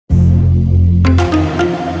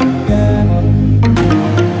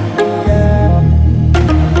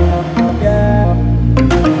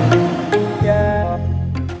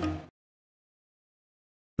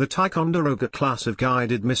The Ticonderoga class of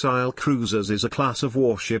guided missile cruisers is a class of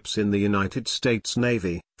warships in the United States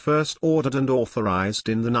Navy, first ordered and authorized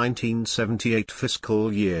in the 1978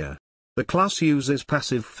 fiscal year. The class uses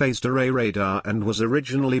passive phased array radar and was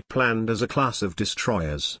originally planned as a class of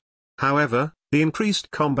destroyers. However, the increased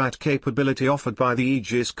combat capability offered by the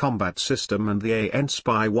Aegis combat system and the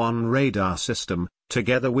AN/SPY-1 radar system,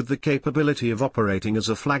 together with the capability of operating as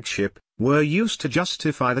a flagship, were used to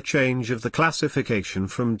justify the change of the classification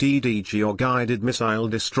from DDG or Guided Missile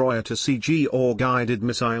Destroyer to CG or Guided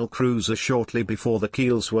Missile Cruiser shortly before the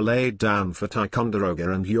keels were laid down for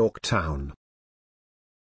Ticonderoga and Yorktown.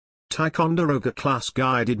 Ticonderoga-class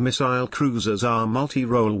guided missile cruisers are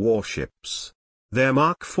multi-role warships. Their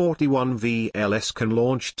Mark 41 VLS can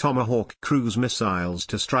launch Tomahawk cruise missiles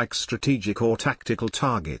to strike strategic or tactical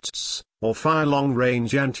targets, or fire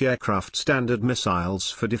long-range anti-aircraft standard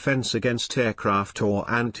missiles for defense against aircraft or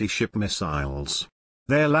anti-ship missiles.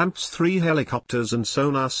 Their LAMPS 3 helicopters and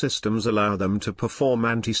sonar systems allow them to perform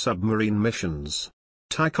anti-submarine missions.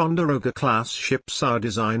 Ticonderoga-class ships are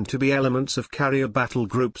designed to be elements of carrier battle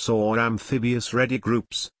groups or amphibious ready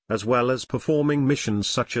groups, as well as performing missions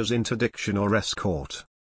such as interdiction or escort.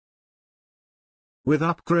 With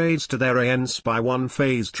upgrades to their AN/SPY-1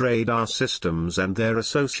 phased radar systems and their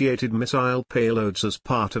associated missile payloads as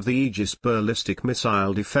part of the Aegis ballistic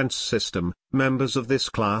missile defense system, members of this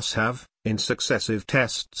class have, in successive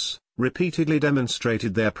tests, repeatedly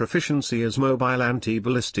demonstrated their proficiency as mobile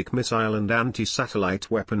anti-ballistic missile and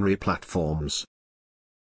anti-satellite weaponry platforms.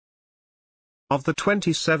 Of the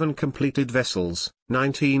 27 completed vessels,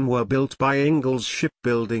 19 were built by Ingalls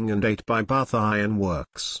Shipbuilding and 8 by Bath Iron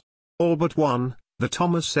Works. All but one, the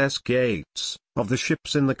Thomas S. Gates, of the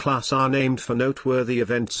ships in the class are named for noteworthy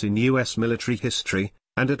events in U.S. military history,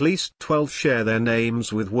 and at least 12 share their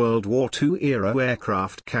names with World War II-era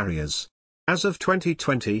aircraft carriers. As of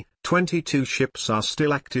 2020, 22 ships are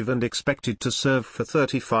still active and expected to serve for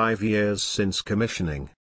 35 years since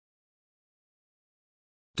commissioning.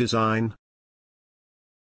 Design.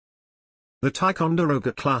 The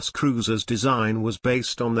Ticonderoga-class cruiser's design was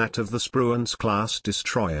based on that of the Spruance-class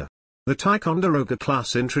destroyer. The Ticonderoga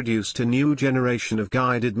class introduced a new generation of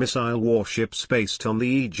guided missile warships based on the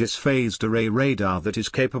Aegis phased array radar that is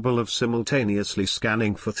capable of simultaneously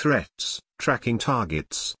scanning for threats, tracking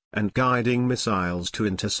targets, and guiding missiles to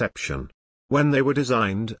interception. When they were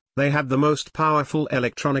designed, they had the most powerful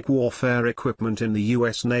electronic warfare equipment in the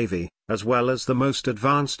U.S. Navy, as well as the most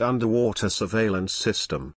advanced underwater surveillance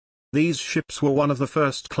system. These ships were one of the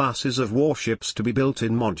first classes of warships to be built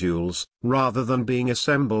in modules, rather than being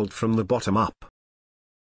assembled from the bottom up.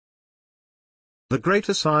 The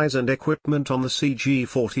greater size and equipment on the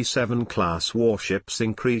CG-47 class warships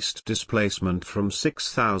increased displacement from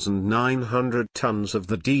 6,900 tons of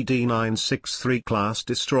the DD-963 class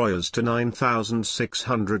destroyers to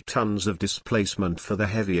 9,600 tons of displacement for the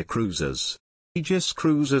heavier cruisers. Aegis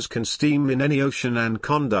cruisers can steam in any ocean and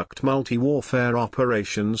conduct multi-warfare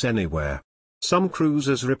operations anywhere. Some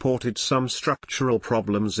cruisers reported some structural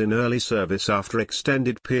problems in early service after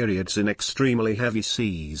extended periods in extremely heavy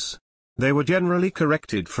seas. They were generally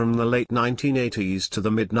corrected from the late 1980s to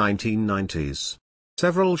the mid-1990s.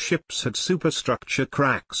 Several ships had superstructure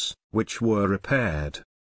cracks, which were repaired.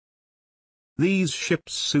 These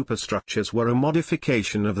ships' superstructures were a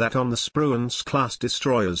modification of that on the Spruance-class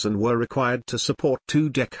destroyers and were required to support two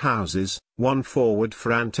deck houses, one forward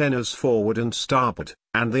for antennas forward and starboard,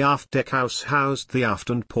 and the aft deck house housed the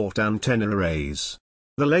aft and port antenna arrays.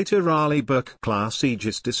 The later Raleigh-Burke-class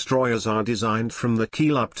Aegis destroyers are designed from the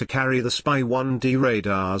keel up to carry the SPY-1D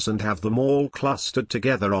radars and have them all clustered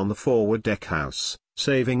together on the forward deck house,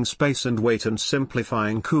 saving space and weight and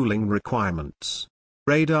simplifying cooling requirements.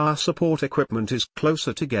 Radar support equipment is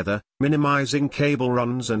closer together, minimizing cable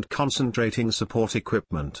runs and concentrating support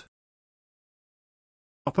equipment.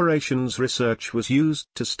 Operations research was used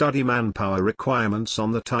to study manpower requirements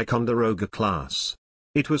on the Ticonderoga class.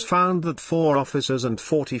 It was found that 4 officers and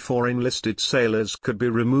 44 enlisted sailors could be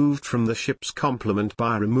removed from the ship's complement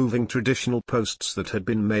by removing traditional posts that had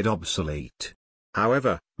been made obsolete.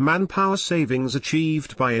 However, manpower savings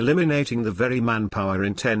achieved by eliminating the very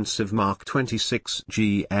manpower-intensive Mark 26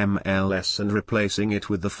 GMLS and replacing it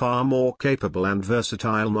with the far more capable and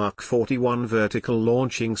versatile Mark 41 vertical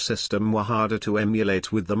launching system were harder to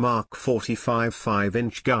emulate with the Mark 45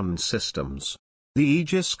 5-inch gun systems. The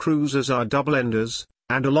Aegis cruisers are double-enders,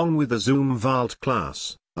 and along with the Zumwalt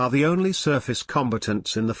class, are the only surface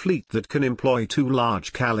combatants in the fleet that can employ 2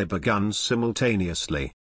 large-caliber guns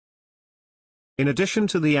simultaneously. In addition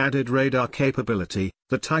to the added radar capability,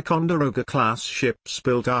 the Ticonderoga-class ships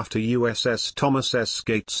built after USS Thomas S.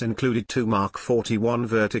 Gates included two Mark 41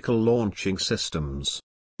 vertical launching systems.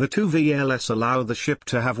 The two VLS allow the ship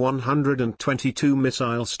to have 122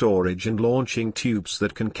 missile storage and launching tubes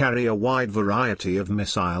that can carry a wide variety of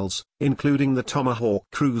missiles, including the Tomahawk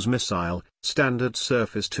cruise missile, Standard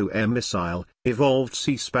surface-to-air missile, Evolved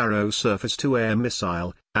Sea Sparrow surface-to-air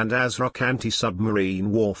missile, and ASROC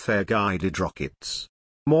anti-submarine warfare guided rockets.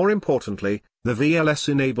 More importantly, the VLS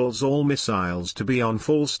enables all missiles to be on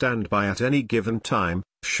full standby at any given time,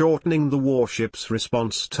 shortening the warship's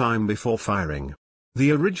response time before firing.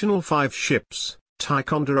 The original 5 ships,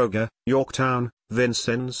 Ticonderoga, Yorktown,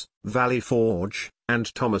 Vincennes, Valley Forge,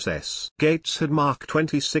 and Thomas S. Gates had Mark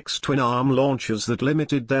 26 twin-arm launchers that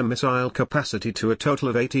limited their missile capacity to a total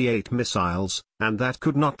of 88 missiles, and that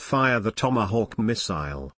could not fire the Tomahawk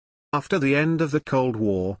missile. After the end of the Cold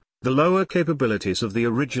War, the lower capabilities of the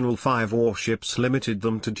original 5 warships limited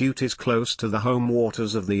them to duties close to the home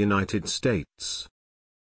waters of the United States.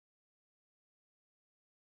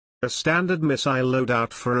 A standard missile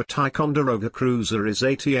loadout for a Ticonderoga cruiser is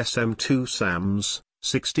 80 SM-2 SAMs,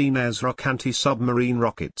 16 ASROC anti-submarine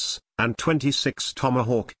rockets, and 26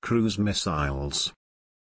 Tomahawk cruise missiles.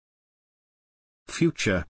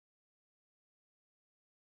 Future.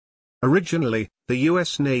 Originally, the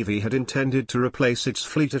U.S. Navy had intended to replace its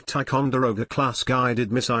fleet of Ticonderoga-class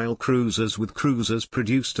guided missile cruisers with cruisers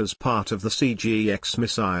produced as part of the CGX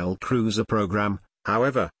missile cruiser program.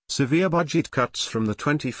 However, severe budget cuts from the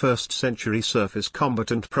 21st Century Surface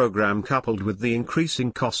Combatant program coupled with the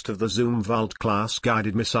increasing cost of the Zumwalt-class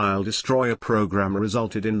guided missile destroyer program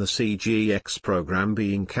resulted in the CGX program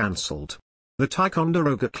being cancelled. The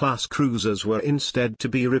Ticonderoga-class cruisers were instead to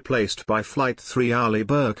be replaced by Flight 3 Arleigh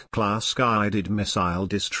Burke-class guided missile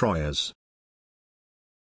destroyers.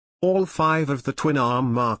 All 5 of the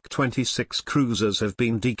twin-arm Mark 26 cruisers have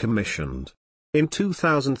been decommissioned. In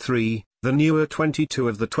 2003, the newer 22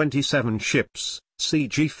 of the 27 ships,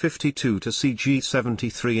 CG-52 to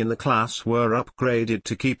CG-73 in the class were upgraded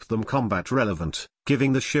to keep them combat relevant,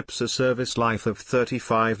 giving the ships a service life of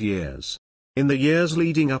 35 years. In the years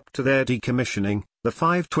leading up to their decommissioning, the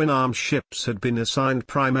 5 twin-arm ships had been assigned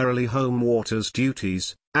primarily home waters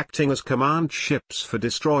duties, acting as command ships for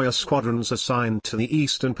destroyer squadrons assigned to the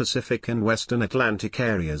Eastern Pacific and Western Atlantic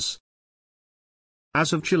areas.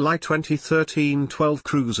 As of July 2013, 12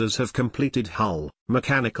 cruisers have completed hull,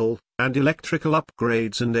 mechanical, and electrical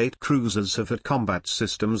upgrades and 8 cruisers have had combat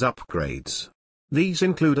systems upgrades. These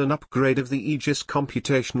include an upgrade of the Aegis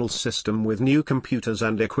computational system with new computers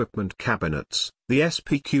and equipment cabinets, the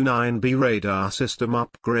SPQ-9B radar system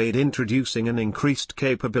upgrade introducing an increased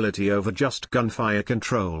capability over just gunfire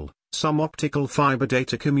control, some optical fiber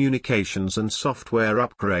data communications and software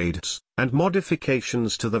upgrades, and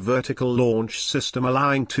modifications to the vertical launch system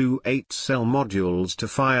allowing 2 8-cell modules to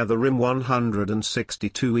fire the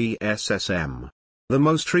RIM-162 ESSM. The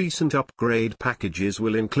most recent upgrade packages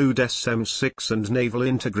will include SM-6 and Naval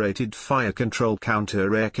Integrated Fire Control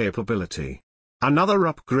Counter-Air capability. Another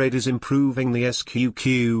upgrade is improving the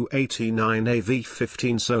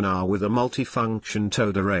SQQ-89AV-15 sonar with a multifunction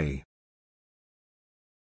towed array.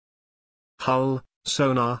 Hull,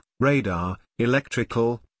 sonar, radar,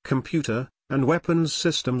 electrical, computer, and weapons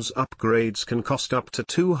systems upgrades can cost up to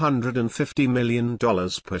 $250 million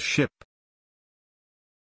per ship.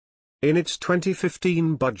 In its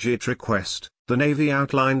 2015 budget request, the Navy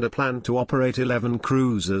outlined a plan to operate 11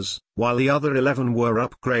 cruisers, while the other 11 were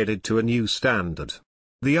upgraded to a new standard.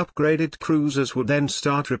 The upgraded cruisers would then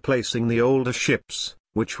start replacing the older ships,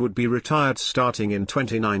 which would be retired starting in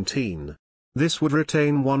 2019. This would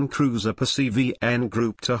retain 1 cruiser per CVN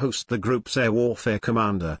group to host the group's air warfare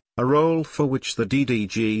commander, a role for which the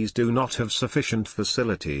DDGs do not have sufficient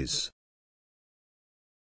facilities.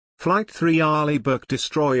 Flight 3 Arleigh Burke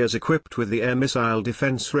destroyers equipped with the air missile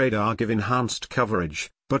defense radar give enhanced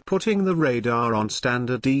coverage, but putting the radar on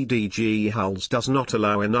standard DDG hulls does not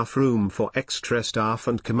allow enough room for extra staff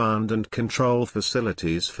and command and control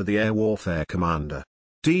facilities for the air warfare commander.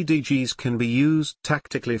 DDGs can be used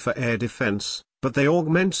tactically for air defense, but they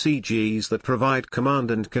augment CGs that provide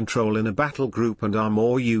command and control in a battle group and are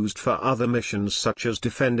more used for other missions such as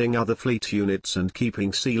defending other fleet units and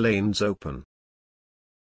keeping sea lanes open.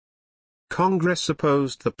 Congress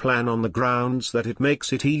opposed the plan on the grounds that it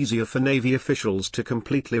makes it easier for Navy officials to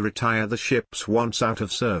completely retire the ships once out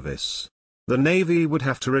of service. The Navy would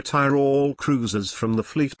have to retire all cruisers from the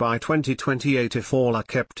fleet by 2028 if all are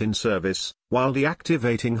kept in service, while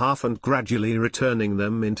deactivating half and gradually returning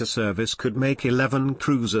them into service could make 11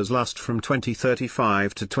 cruisers last from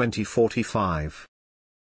 2035 to 2045.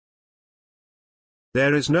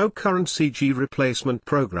 There is no current CG replacement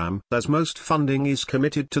program as most funding is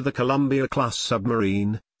committed to the Columbia-class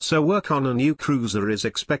submarine, so work on a new cruiser is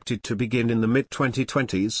expected to begin in the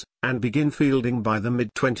mid-2020s, and begin fielding by the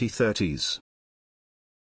mid-2030s.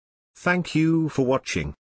 Thank you for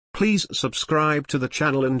watching. Please subscribe to the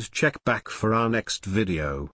channel and check back for our next video.